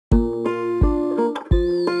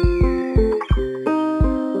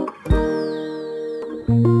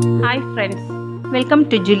Welcome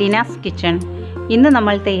to Julina's kitchen. ഇന്ന്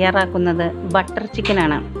നമ്മൾ തയ്യാറാക്കുന്നത് ബട്ടർ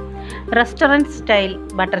ചിക്കനാണ്. റെസ്റ്റോറൻറ്റ് സ്റ്റൈൽ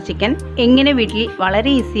ബട്ടർ ചിക്കൻ എങ്ങനെ വീട്ടിൽ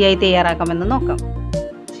വളരെ ഈസിയായി തയ്യാറാക്കാമെന്ന് നോക്കാം.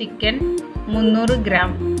 ചിക്കൻ 300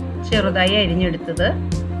 ഗ്രാം ചെറുതായി അരിഞ്ഞെടുത്തത്.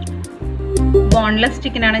 ബോൺലെസ്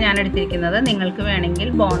ചിക്കനാണ് ഞാൻ എടുത്തിരിക്കുന്നത്. നിങ്ങൾക്ക്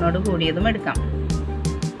വേണമെങ്കിൽ ബോണോട് കൂടിയതും എടുക്കാം.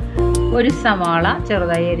 ഒരു സവാള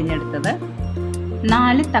ചെറുതായി അരിഞ്ഞെടുത്തത്,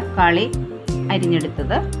 4 തക്കാളി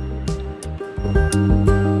അരിഞ്ഞെടുത്തത്,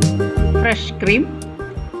 fresh cream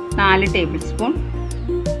 4 table spoon,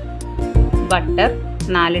 butter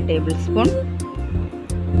 4 table spoon,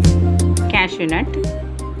 cashew nut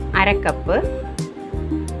 1/2 cup,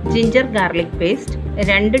 ginger garlic paste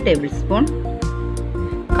 2 table spoon,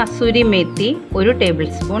 kasuri methi 1 table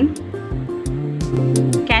spoon,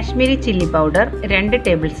 Kashmiri chilli powder 2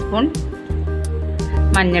 table spoon,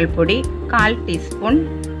 മഞ്ഞൾപ്പൊടി 1/4 ടീസ്പൂൺ,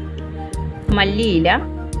 മല്ലിയില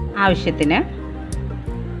ആവശ്യത്തിന്,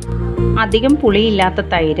 അധികം പുളിയില്ലാത്ത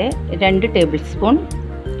തൈര് 2 ടേബിൾ സ്പൂൺ,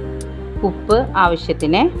 ഉപ്പ്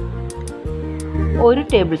ആവശ്യത്തിന്, 1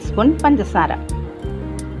 ടേബിൾ സ്പൂൺ പഞ്ചസാര,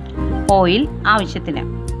 ഓയിൽ ആവശ്യത്തിന്,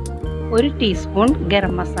 1 ടീസ്പൂൺ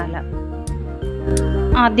ഗരം മസാല.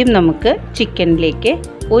 ആദ്യം നമുക്ക് ചിക്കനിലേക്ക്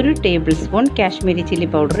 1 table spoon Kashmiri chilli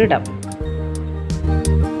powder ഇടാം.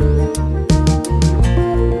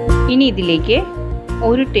 ഇനി ഇതിലേക്ക്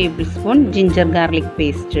 1 table spoon ginger garlic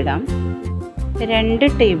paste ഇടാം. 2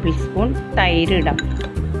 ടേബിൾ സ്പൂൺ തൈര് ഇടാം.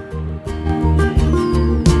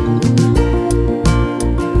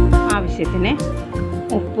 ആവശ്യത്തിന്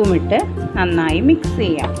ഉപ്പുമിട്ട് നന്നായി മിക്സ്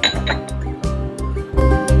ചെയ്യാം.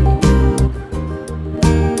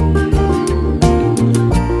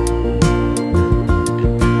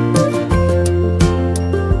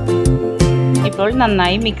 ഇപ്പോൾ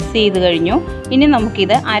നന്നായി മിക്സ് ചെയ്ത് കഴിഞ്ഞു. ഇനി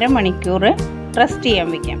നമുക്കിത് അരമണിക്കൂർ റെസ്റ്റ് ചെയ്യാൻ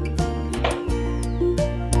വയ്ക്കാം.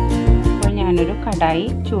 ഞാനൊരു കടായി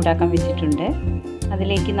ചൂടാക്കാൻ വെച്ചിട്ടുണ്ട്.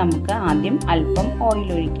 അതിലേക്ക് നമുക്ക് ആദ്യം അല്പം ഓയിൽ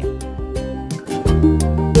ഒഴിക്കാം.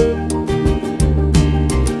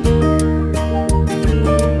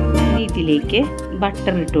 ഇതിലേക്ക്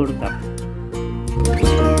ബട്ടർ ഇട്ട് കൊടുക്കാം.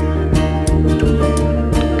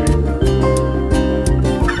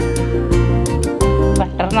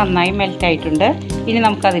 ബട്ടർ നന്നായി മെൽറ്റ് ആയിട്ടുണ്ട്. ഇനി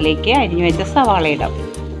നമുക്കതിലേക്ക് അരിഞ്ഞു വെച്ച സവാള ഇടാം.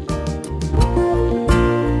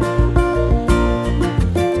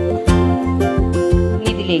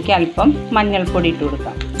 ഇതിലേക്ക് അല്പം മഞ്ഞൾപ്പൊടി ഇട്ട്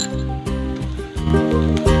കൊടുക്കാം.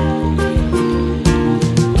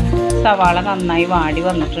 സവാള നന്നായി വാടി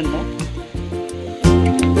വന്നിട്ടുണ്ട്.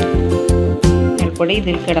 മഞ്ഞൾപ്പൊടി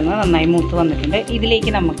ഇതിൽ കിടന്ന് നന്നായി മൂത്ത് വന്നിട്ടുണ്ട്.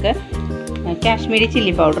 ഇതിലേക്ക് നമുക്ക് കാശ്മീരി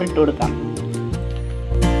ചില്ലി പൗഡർ ഇട്ട് കൊടുക്കാം.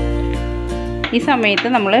 ഈ സമയത്ത്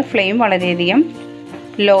നമ്മൾ ഫ്ലെയിം വളരെയധികം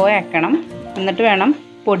ലോ ആക്കണം. എന്നിട്ട് വേണം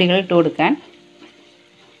പൊടികൾ ഇട്ട് കൊടുക്കാൻ.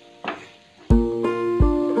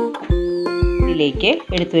 ഇതിലേക്ക്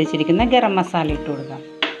എടുത്തു വെച്ചിരിക്കുന്ന ഗരം മസാല ഇട്ട് കൊടുക്കാം.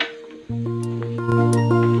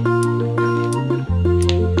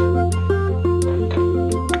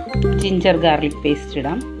 ജിഞ്ചർ ഗാർലിക് പേസ്റ്റ്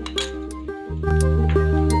ഇടാം.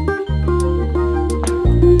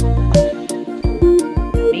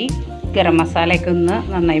 ഈ ഗരം മസാലയൊക്കെ ഒന്ന്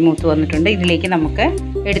നന്നായി മൂത്ത് വന്നിട്ടുണ്ട്. ഇതിലേക്ക് നമുക്ക്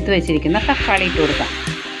എടുത്തു വെച്ചിരിക്കുന്ന തക്കാളി ഇട്ട് കൊടുക്കാം.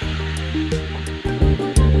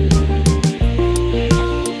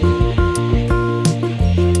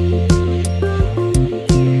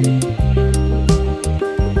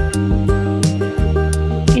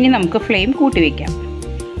 ഇനി നമുക്ക് ഫ്ലെയിം കൂട്ടി വയ്ക്കാം.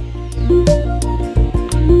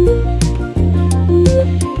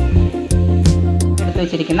 എടുത്തു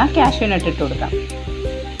വെച്ചിരിക്കുന്ന കാഷ്യൂനട്ട് ഇട്ട് കൊടുക്കാം.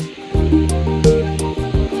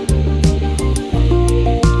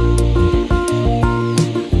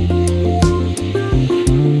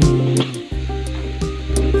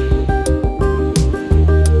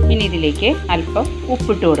 ഇനി ഇതിലേക്ക് അല്പം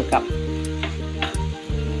ഉപ്പിട്ട് കൊടുക്കാം.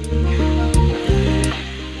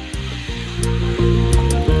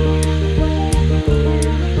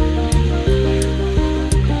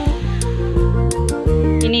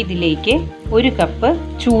 ഇനി ഇതിലേക്ക് 1 കപ്പ്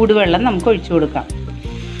ചൂടുവെള്ളം നമുക്ക് ഒഴിച്ചു കൊടുക്കാം.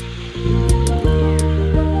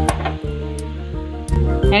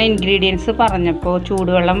 ഞാൻ ഇൻഗ്രീഡിയൻസ് പറഞ്ഞപ്പോൾ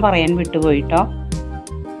ചൂടുവെള്ളം പറയാൻ വിട്ടുപോയിട്ടോ.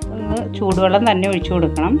 ചൂടുവെള്ളം തന്നെ ഒഴിച്ചു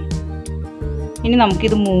കൊടുക്കണം. ഇനി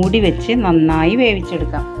നമുക്കിത് മൂടി വെച്ച് നന്നായി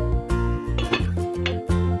വേവിച്ചെടുക്കാം.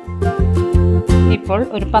 ഇപ്പോൾ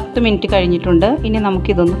ഒരു 10 മിനിറ്റ് കഴിഞ്ഞിട്ടുണ്ട്. ഇനി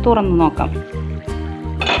നമുക്കിതൊന്ന് തുറന്ന് നോക്കാം.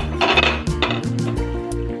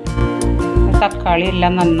 തക്കാളി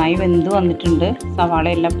എല്ലാം നന്നായി വെന്ത് വന്നിട്ടുണ്ട്. സവാള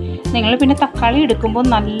എല്ലാം. നിങ്ങൾ പിന്നെ തക്കാളി എടുക്കുമ്പോൾ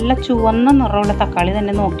നല്ല ചുവന്ന നിറമുള്ള തക്കാളി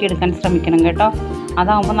തന്നെ നോക്കിയെടുക്കാൻ ശ്രമിക്കണം കേട്ടോ.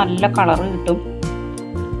 അതാകുമ്പോൾ നല്ല കളറ് കിട്ടും.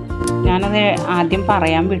 ഞാനത് ആദ്യം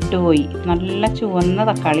പറയാൻ വിട്ടുപോയി. നല്ല ചുവന്ന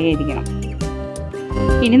തക്കാളി ആയിരിക്കണം.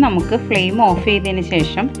 ഇനി നമുക്ക് ഫ്ലെയിം ഓഫ് ചെയ്തതിന്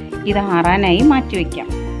ശേഷം ഇത് ആറാനായി മാറ്റി വയ്ക്കാം.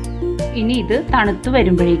 ഇനി ഇത് തണുത്ത്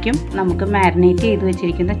വരുമ്പോഴേക്കും നമുക്ക് മാരിനേറ്റ് ചെയ്ത്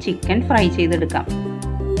വെച്ചിരിക്കുന്ന ചിക്കൻ ഫ്രൈ ചെയ്തെടുക്കാം.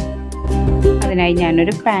 അതിനായി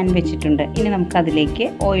ഞാനൊരു പാൻ വെച്ചിട്ടുണ്ട്. ഇനി നമുക്കതിലേക്ക്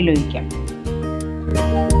ഓയിൽ ഒഴിക്കാം.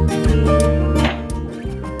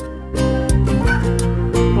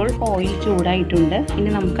 ഇപ്പോൾ ഓയിൽ ചൂടായിട്ടുണ്ട്. ഇനി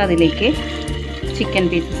നമുക്കതിലേക്ക് ചിക്കൻ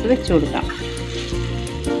പീസസ് വെച്ച് കൊടുക്കാം.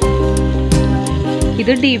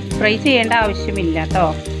 ഇത് ഡീപ്പ് ഫ്രൈ ചെയ്യേണ്ട ആവശ്യമില്ല കേട്ടോ.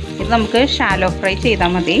 ഇത് നമുക്ക് ഷാലോ ഫ്രൈ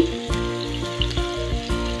ചെയ്താൽ മതി.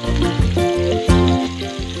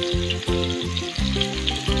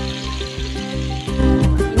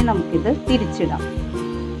 ഇനി നമുക്കിത് തിരിച്ചിടാം.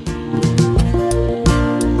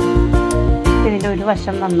 ഇതിൻ്റെ ഒരു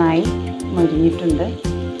വശം നന്നായി മൊരിഞ്ഞിട്ടുണ്ട്.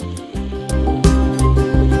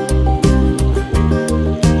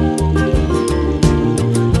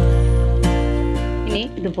 ഇനി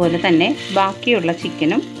ഇതുപോലെ തന്നെ ബാക്കിയുള്ള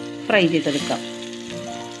ചിക്കനും ഫ്രൈ ചെയ്തെടുക്കാം.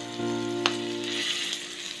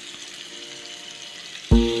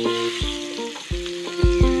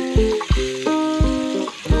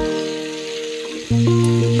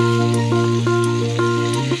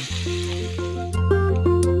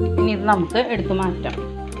 ഇനി ഇത് നമുക്ക് എടുത്തു മാറ്റാം.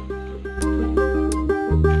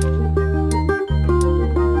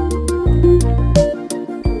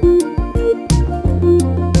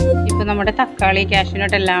 ഇപ്പോൾ നമ്മുടെ തക്കാളി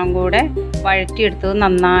കാഷ്യൂനട്ട് എല്ലാം കൂടെ വഴറ്റിയെടുത്തത്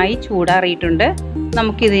നന്നായി ചൂടാറിയിട്ടുണ്ട്.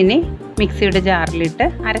 നമുക്കിതിന് മിക്സിയുടെ ജാറിലിട്ട്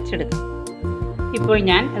അരച്ചെടുക്കാം. ഇപ്പോൾ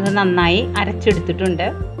ഞാൻ ഇത് നന്നായി അരച്ചെടുത്തിട്ടുണ്ട്.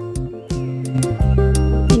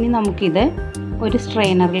 ഇനി നമുക്കിത് ഒരു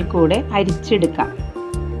സ്ട്രെയിനറിൽ കൂടെ അരിച്ചെടുക്കാം.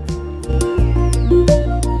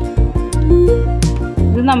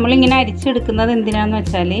 ഇത് നമ്മളിങ്ങനെ അരിച്ചെടുക്കുന്നത് എന്തിനാന്ന്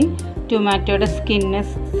വെച്ചാൽ ടൊമാറ്റോയുടെ സ്കിന്ന്,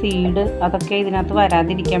 സീഡ് അതൊക്കെ ഇതിനകത്ത്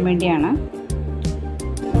വരാതിരിക്കാൻ വേണ്ടിയാണ്.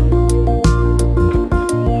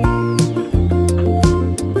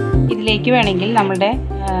 ഇതിലേക്ക് വേണമെങ്കിൽ നമ്മുടെ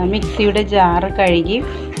മിക്സിയുടെ ജാറ് കഴുകി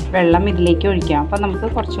വെള്ളം ഇതിലേക്ക് ഒഴിക്കാം. അപ്പോൾ നമുക്ക്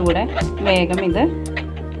കുറച്ചുകൂടെ വേഗം ഇത്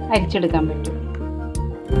അരിച്ചെടുക്കാൻ പറ്റും.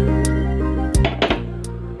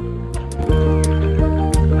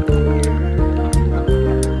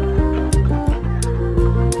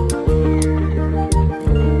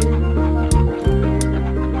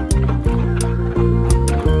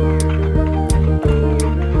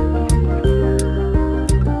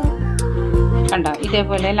 കണ്ടോ,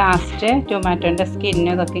 ഇതേപോലെ ലാസ്റ്റ് ടൊമാറ്റോൻ്റെ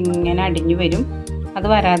സ്കിന്ന് ഇതൊക്കെ ഇങ്ങനെ അടിഞ്ഞു വരും. അത്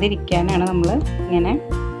വരാതിരിക്കാനാണ് നമ്മൾ ഇങ്ങനെ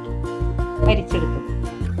അരിച്ചെടുത്തത്.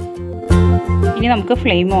 ഇനി നമുക്ക്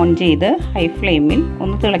ഫ്ലെയിം ഓൺ ചെയ്ത് ഹൈ ഫ്ലെയിമിൽ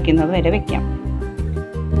ഒന്ന് തിളയ്ക്കുന്നത് വരെ വെക്കാം.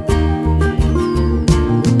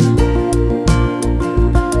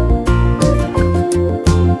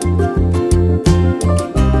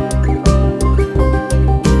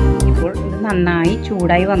 ഇപ്പോൾ ഇത് നന്നായി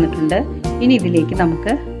ചൂടായി വന്നിട്ടുണ്ട്. ഇനി ഇതിലേക്ക്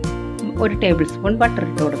നമുക്ക് 1 ടേബിൾ സ്പൂൺ ബട്ടർ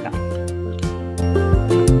ഇട്ട് കൊടുക്കാം.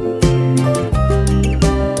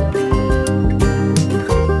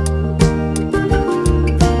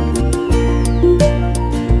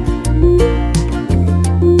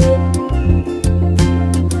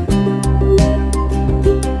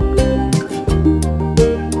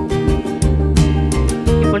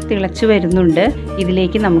 ഇപ്പോൾ തിളച്ചു വരുന്നുണ്ട്.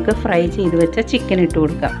 ഇതിലേക്ക് നമുക്ക് ഫ്രൈ ചെയ്ത് വെച്ച ചിക്കൻ ഇട്ട്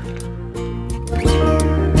കൊടുക്കാം.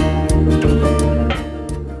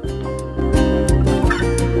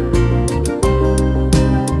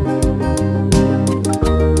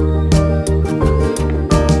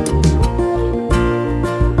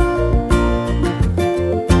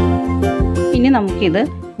 ഇനി നമുക്കിത്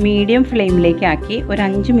മീഡിയം ഫ്ലെയിമിലേക്ക് ആക്കി ഒരു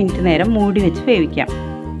 5 മിനിറ്റ് നേരം മൂടി വെച്ച് വേവിക്കാം.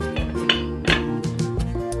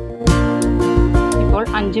 ഇപ്പോൾ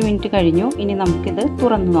 5 മിനിറ്റ് കഴിഞ്ഞു. ഇനി നമുക്കിത്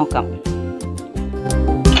തുറന്നു നോക്കാം.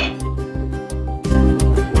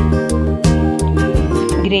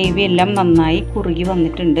 ഗ്രേവി എല്ലാം നന്നായി കുറുകി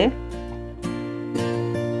വന്നിട്ടുണ്ട്.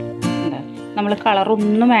 നമ്മൾ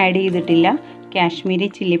കളറൊന്നും ആഡ് ചെയ്തിട്ടില്ല. കാശ്മീരി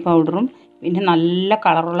ചില്ലി പൗഡറും പിന്നെ നല്ല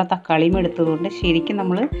കളറുള്ള തക്കാളിയും എടുത്തതുകൊണ്ട് ശരിക്കും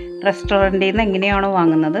നമ്മൾ റെസ്റ്റോറൻറ്റിൽ നിന്ന് എങ്ങനെയാണോ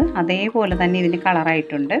വാങ്ങുന്നത് അതേപോലെ തന്നെ ഇതിന്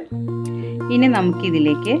കളറായിട്ടുണ്ട്. ഇനി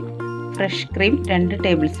നമുക്കിതിലേക്ക് ഫ്രഷ് ക്രീം 2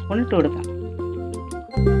 ടേബിൾ സ്പൂൺ ഇട്ട് കൊടുക്കാം.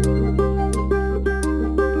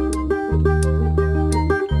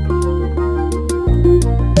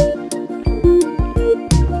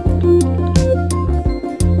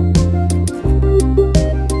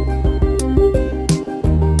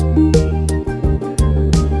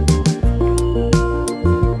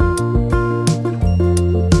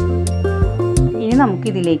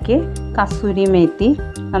 നമുക്കിതിലേക്ക് കസൂരി മേത്തി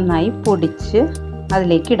നന്നായി പൊടിച്ച്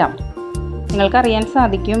അതിലേക്ക് ഇടാം. നിങ്ങൾക്കറിയാൻ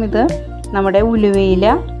സാധിക്കും, ഇത് നമ്മുടെ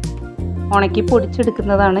ഉലുവയില ഉണക്കി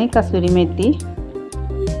പൊടിച്ചെടുക്കുന്നതാണ് ഈ കസൂരി മേത്തി.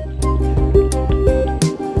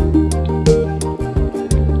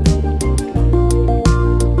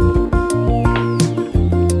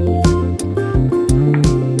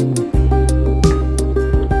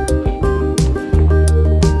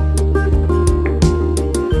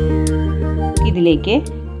 ഇതിലേക്ക്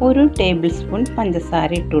 1 ടേബിൾ സ്പൂൺ പഞ്ചസാര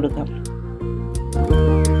ഇട്ട് കൊടുക്കാം.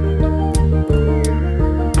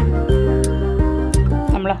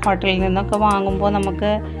 നമ്മൾ ഹോട്ടലിൽ നിന്നൊക്കെ വാങ്ങുമ്പോൾ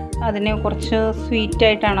നമുക്ക് അതിന് കുറച്ച്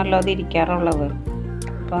സ്വീറ്റായിട്ടാണല്ലോ അത് ഇരിക്കാറുള്ളത്.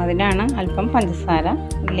 അപ്പോൾ അതിനാണ് അല്പം പഞ്ചസാര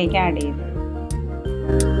ഇതിലേക്ക് ആഡ് ചെയ്തത്.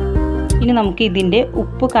 ഇനി നമുക്ക് ഇതിൻ്റെ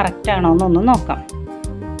ഉപ്പ് കറക്റ്റാണോ എന്നൊന്ന് നോക്കാം.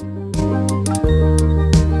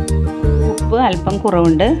 ഉപ്പ് അല്പം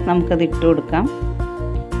കുറവുണ്ട്, നമുക്കത് ഇട്ട് കൊടുക്കാം.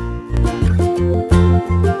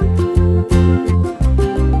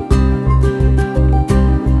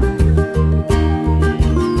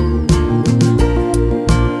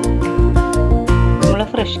 നമ്മൾ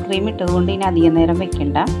ഫ്രഷ് ക്രീം ഇട്ടതുകൊണ്ട് ഇനി അധികം നേരം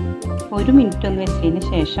വെക്കണ്ട. 1 മിനിറ്റ് ഒന്ന് വെച്ചതിന്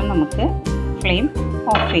ശേഷം നമുക്ക് ഫ്ലെയിം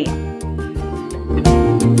ഓഫ് ചെയ്യാം.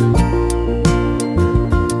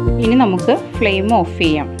 ഇനി നമുക്ക് ഫ്ലെയിം ഓഫ്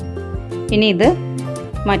ചെയ്യാം. ഇനി ഇത്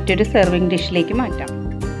മറ്റൊരു സെർവിങ് ഡിഷിലേക്ക് മാറ്റാം.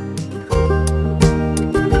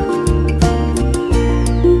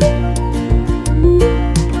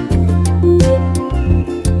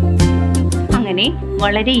 അങ്ങനെ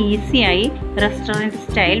വളരെ ഈസിയായി restaurant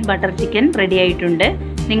style butter chicken ready ആയിട്ടുണ്ട്.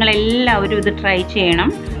 നിങ്ങളെല്ലാവരും ഇത് ട്രൈ ചെയ്യണം.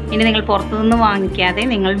 ഇനി നിങ്ങൾ പുറത്തുനിന്ന് വാങ്ങിക്കാതെ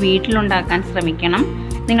നിങ്ങൾ വീട്ടിലുണ്ടാക്കാൻ ശ്രമിക്കണം.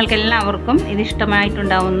 നിങ്ങൾക്കെല്ലാവർക്കും ഇത്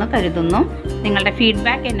ഇഷ്ടമായിട്ടുണ്ടാവുമെന്ന് കരുതുന്നു. നിങ്ങളുടെ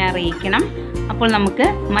ഫീഡ്ബാക്ക് എന്നെ അറിയിക്കണം. അപ്പോൾ നമുക്ക്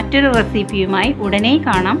മറ്റൊരു റെസിപ്പിയുമായി ഉടനെ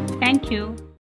കാണാം. Thank you.